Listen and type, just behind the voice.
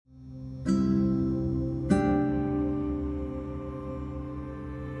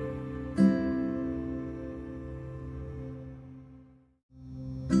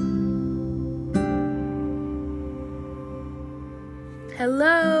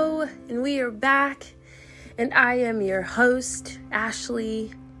Hello, and we are back, and I am your host,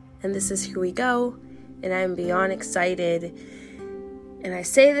 Ashley, and this is Here We Go, and I'm beyond excited, and I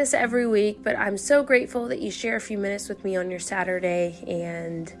say this every week, but I'm so grateful that you share a few minutes with me on your Saturday,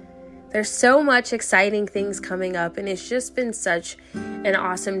 and there's so much exciting things coming up, and it's just been such an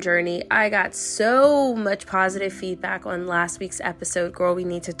awesome journey. I got so much positive feedback on last week's episode, Girl, We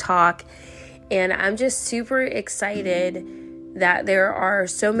Need to Talk, and I'm just super excited that there are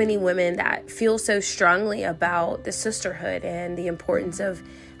so many women that feel so strongly about the sisterhood and the importance of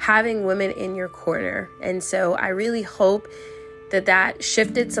having women in your corner. And so I really hope that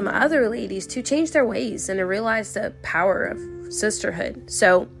shifted some other ladies to change their ways and to realize the power of sisterhood.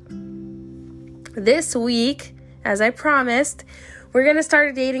 So this week, as I promised, we're going to start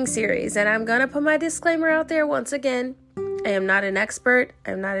a dating series, and I'm going to put my disclaimer out there once again. I am not an expert.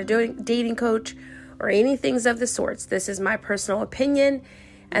 I'm not a dating coach or anything of the sorts. This is my personal opinion,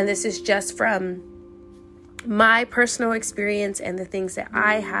 and this is just from my personal experience and the things that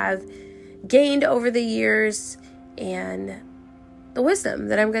I have gained over the years and the wisdom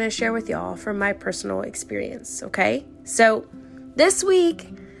that I'm going to share with y'all from my personal experience, okay? So this week,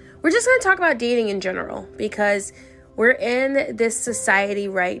 we're just going to talk about dating in general because we're in this society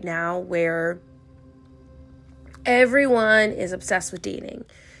right now where everyone is obsessed with dating.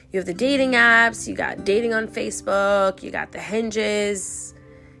 You have the dating apps, you got dating on Facebook, you got the Hinges,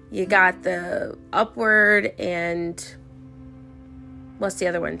 you got the Upward, and what's the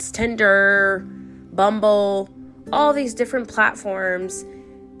other ones? Tinder, Bumble, all these different platforms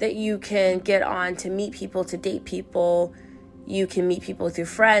that you can get on to meet people, to date people. You can meet people through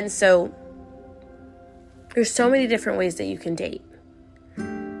friends. So there's so many different ways that you can date.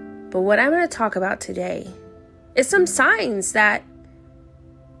 But what I'm going to talk about today is some signs that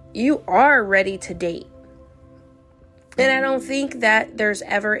you are ready to date. And I don't think that there's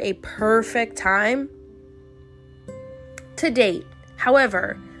ever a perfect time to date.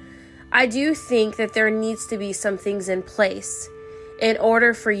 However, I do think that there needs to be some things in place in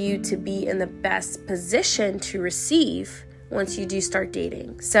order for you to be in the best position to receive once you do start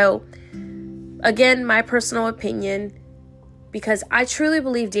dating. So, again, my personal opinion, because I truly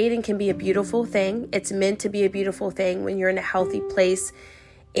believe dating can be a beautiful thing. It's meant to be a beautiful thing when you're in a healthy place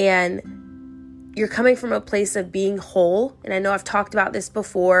and you're coming from a place of being whole. And I know I've talked about this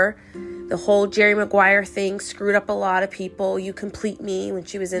before. The whole Jerry Maguire thing screwed up a lot of people. You complete me, when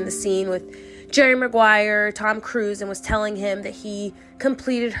she was in the scene with Jerry Maguire, Tom Cruise, and was telling him that he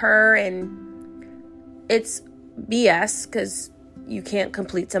completed her. And it's BS because you can't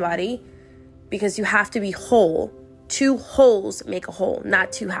complete somebody because you have to be whole. Two wholes make a whole,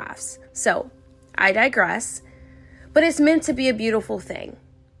 not two halves. So I digress. But it's meant to be a beautiful thing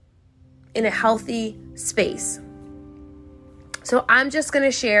in a healthy space. So I'm just going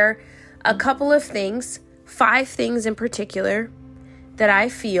to share a couple of things, 5 things in particular, that I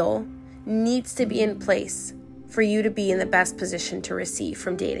feel needs to be in place for you to be in the best position to receive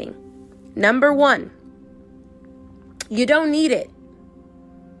from dating. Number 1, you don't need it.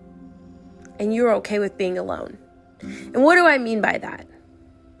 And you're okay with being alone. And what do I mean by that?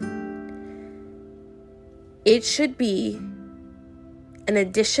 It should be an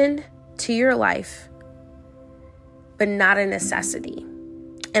addition to your life, but not a necessity.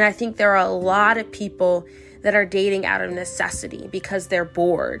 And I think there are a lot of people that are dating out of necessity because they're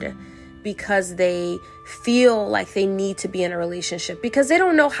bored, because they feel like they need to be in a relationship, because they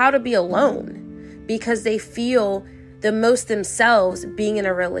don't know how to be alone, because they feel the most themselves being in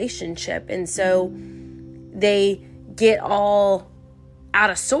a relationship. And so they get all out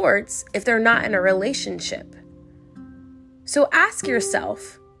of sorts if they're not in a relationship. So ask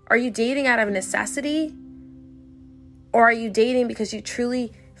yourself, are you dating out of necessity? Or are you dating because you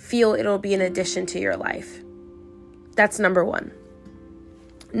truly feel it'll be an addition to your life? That's number 1.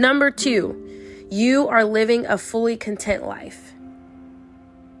 Number 2, you are living a fully content life.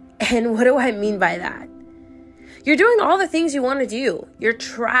 And what do I mean by that? You're doing all the things you want to do. You're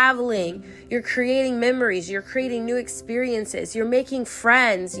traveling, you're creating memories, you're creating new experiences, you're making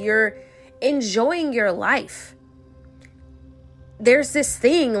friends, you're enjoying your life. There's this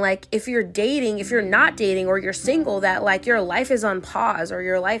thing, like, if you're not dating, or you're single, that like your life is on pause, or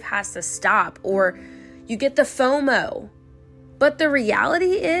your life has to stop, or you get the FOMO. But the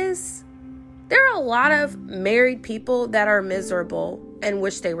reality is, there are a lot of married people that are miserable and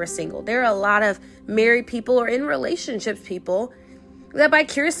wish they were single. There are a lot of married people or in relationships people that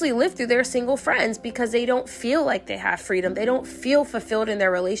vicariously live through their single friends because they don't feel like they have freedom. They don't feel fulfilled in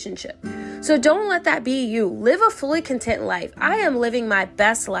their relationship. So don't let that be you. Live a fully content life. I am living my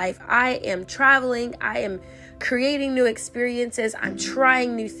best life. I am traveling. I am creating new experiences. I'm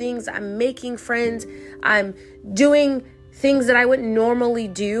trying new things. I'm making friends. I'm doing things that I wouldn't normally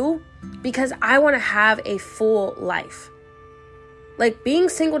do because I want to have a full life. Like, being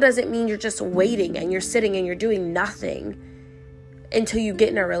single doesn't mean you're just waiting and you're sitting and you're doing nothing until you get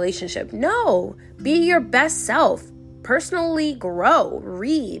in a relationship. No, be your best self. Personally grow,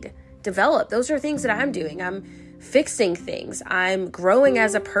 read, develop. Those are things that I'm doing. I'm fixing things. I'm growing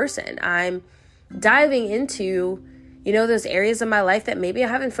as a person. I'm diving into, those areas of my life that maybe I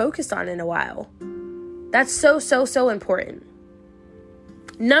haven't focused on in a while. That's so important.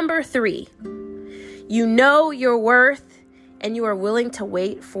 Number 3, you know your worth and you are willing to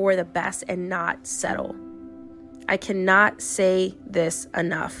wait for the best and not settle. I cannot say this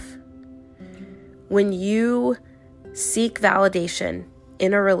enough. When you seek validation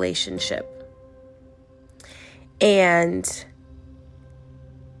in a relationship and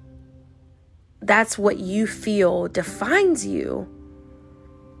that's what you feel defines you,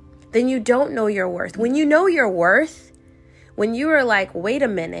 then you don't know your worth. When you know your worth, when you are like, wait a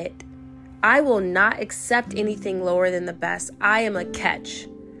minute, I will not accept anything lower than the best. I am a catch.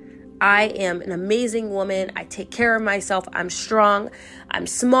 I am an amazing woman. I take care of myself. I'm strong. I'm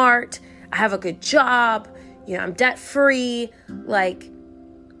smart. I have a good job. I'm debt free. Like,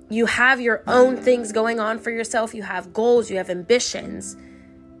 you have your own things going on for yourself. You have goals. You have ambitions.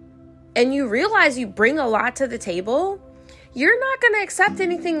 And you realize you bring a lot to the table. You're not going to accept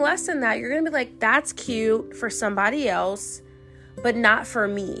anything less than that. You're going to be like, that's cute for somebody else, but not for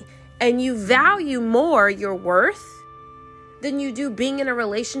me. And you value more your worth than you do being in a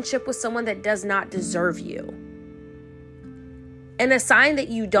relationship with someone that does not deserve you. And a sign that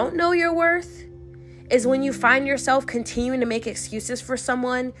you don't know your worth is when you find yourself continuing to make excuses for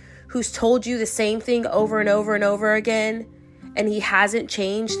someone who's told you the same thing over and over and over again, and he hasn't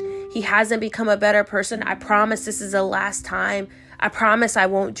changed. He hasn't become a better person. I promise this is the last time. I promise I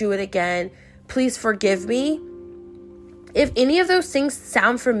won't do it again. Please forgive me. If any of those things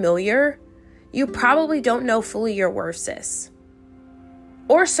sound familiar, you probably don't know fully your worth, sis.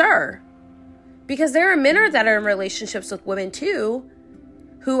 Or sir. Because there are men that are in relationships with women too,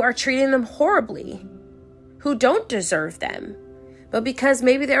 who are treating them horribly, who don't deserve them. But because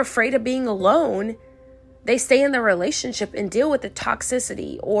maybe they're afraid of being alone, they stay in the relationship and deal with the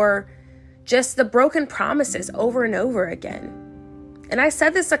toxicity or just the broken promises over and over again. And I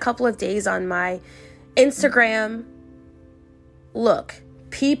said this a couple of days on my Instagram. Look,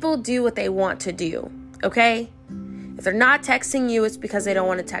 people do what they want to do, okay? If they're not texting you, it's because they don't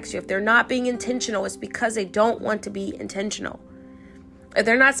want to text you. If they're not being intentional, it's because they don't want to be intentional. If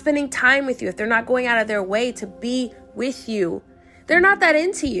they're not spending time with you, if they're not going out of their way to be with you, they're not that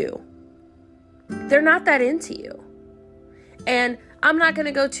into you. They're not that into you. And I'm not going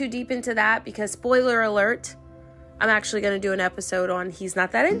to go too deep into that because, spoiler alert, I'm actually going to do an episode on he's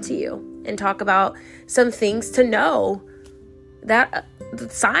not that into you and talk about some things to know that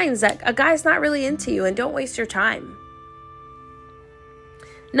signs that a guy's not really into you, and don't waste your time.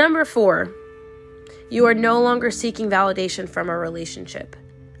 Number 4, you are no longer seeking validation from a relationship.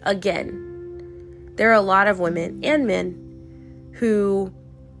 Again, there are a lot of women and men who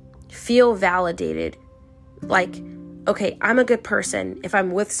feel validated. Like, okay, I'm a good person if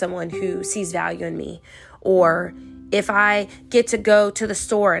I'm with someone who sees value in me. Or if I get to go to the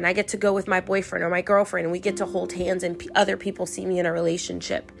store and I get to go with my boyfriend or my girlfriend and we get to hold hands and other people see me in a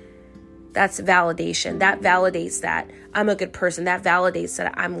relationship, that's validation. That validates that I'm a good person. That validates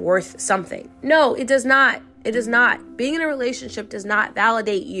that I'm worth something. No, it does not. It does not. Being in a relationship does not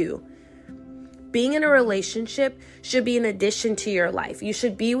validate you. Being in a relationship should be an addition to your life. You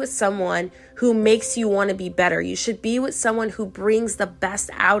should be with someone who makes you want to be better. You should be with someone who brings the best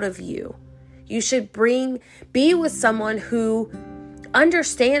out of you. You should be with someone who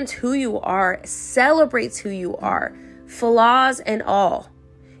understands who you are, celebrates who you are, flaws and all.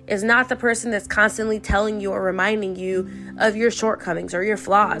 Is not the person that's constantly telling you or reminding you of your shortcomings or your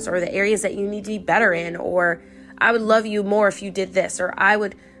flaws or the areas that you need to be better in, or I would love you more if you did this, or I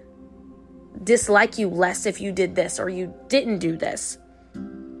would dislike you less if you did this or you didn't do this.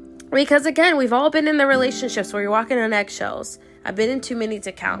 Because again, we've all been in the relationships where you're walking on eggshells. I've been in too many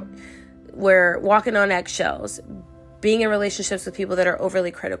to count. We're walking on eggshells, being in relationships with people that are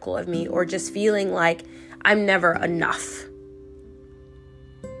overly critical of me, or just feeling like I'm never enough.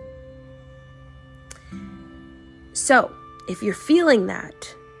 So if you're feeling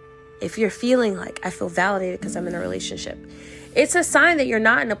that, if you're feeling like I feel validated because I'm in a relationship, it's a sign that you're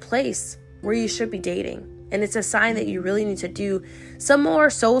not in a place where you should be dating. And it's a sign that you really need to do some more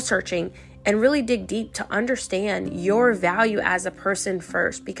soul searching and really dig deep to understand your value as a person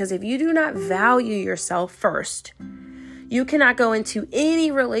first. Because if you do not value yourself first, you cannot go into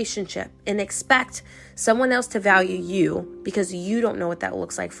any relationship and expect someone else to value you because you don't know what that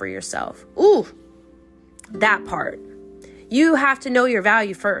looks like for yourself. Ooh, that part. You have to know your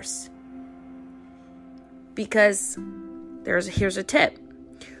value first. Because here's a tip.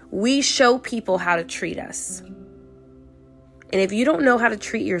 We show people how to treat us. And if you don't know how to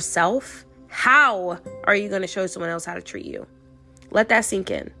treat yourself, how are you going to show someone else how to treat you? Let that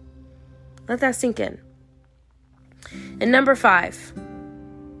sink in. Let that sink in. And number 5,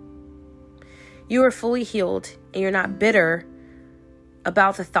 you are fully healed and you're not bitter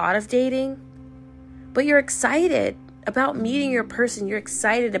about the thought of dating, but you're excited about meeting your person. You're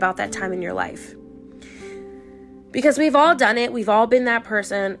excited about that time in your life. Because we've all done it. We've all been that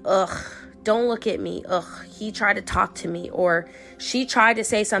person. Ugh, don't look at me. Ugh, he tried to talk to me, or she tried to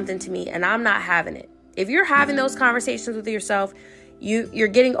say something to me and I'm not having it. If you're having those conversations with yourself, you're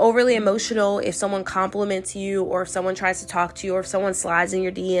getting overly emotional if someone compliments you, or if someone tries to talk to you, or if someone slides in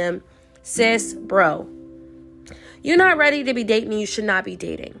your DM. Sis, bro, you're not ready to be dating. You should not be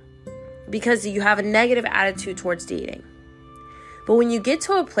dating because you have a negative attitude towards dating. But when you get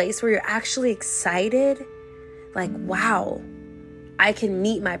to a place where you're actually excited, like, wow, I can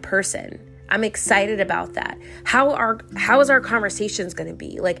meet my person. I'm excited about that. How is our conversations going to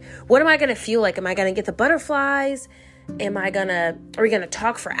be? Like, what am I going to feel like? Am I going to get the butterflies? Are we going to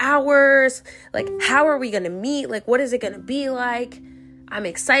talk for hours? Like, how are we going to meet? Like, what is it going to be like? I'm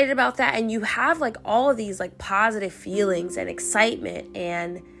excited about that. And you have like all of these like positive feelings and excitement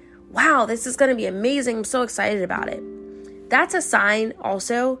and wow, this is going to be amazing. I'm so excited about it. That's a sign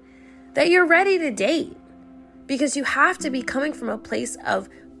also that you're ready to date, because you have to be coming from a place of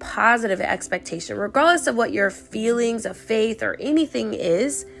positive expectation, regardless of what your feelings of faith or anything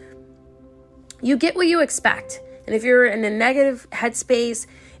is. You get what you expect. And if you're in a negative headspace,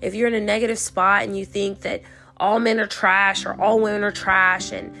 if you're in a negative spot and you think that all men are trash or all women are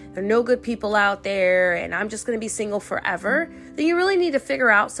trash and there are no good people out there and I'm just going to be single forever, then you really need to figure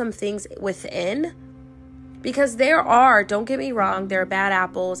out some things within. Because don't get me wrong, there are bad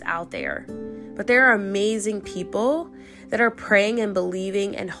apples out there. But there are amazing people that are praying and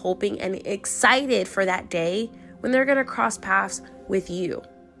believing and hoping and excited for that day when they're going to cross paths with you.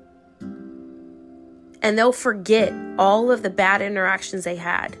 And they'll forget all of the bad interactions they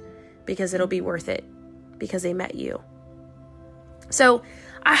had because it'll be worth it because they met you. So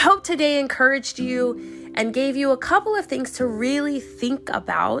I hope today encouraged you and gave you a couple of things to really think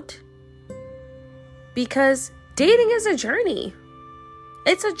about, because dating is a journey.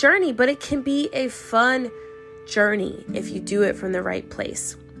 It's a journey, but it can be a fun journey if you do it from the right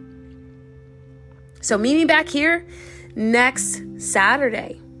place. So meet me back here next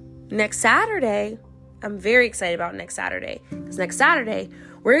Saturday. I'm very excited about next Saturday, because next Saturday,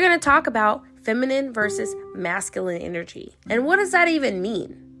 we're going to talk about feminine versus masculine energy. And what does that even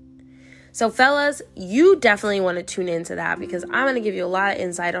mean? So fellas, you definitely want to tune into that, because I'm going to give you a lot of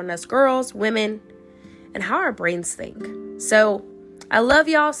insight on us girls, women, and how our brains think. So I love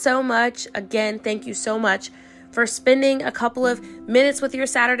y'all so much. Again, thank you so much for spending a couple of minutes with your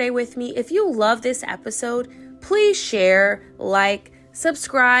Saturday with me. If you love this episode, please share, like,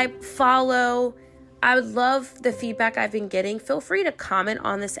 subscribe, follow. I would love the feedback I've been getting. Feel free to comment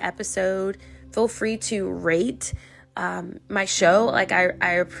on this episode. Feel free to rate my show. Like,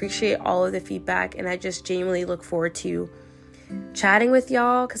 I appreciate all of the feedback, and I just genuinely look forward to chatting with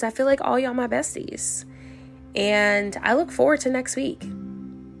y'all, because I feel like all y'all my besties. And I look forward to next week.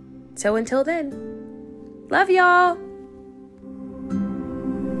 So until then, love y'all.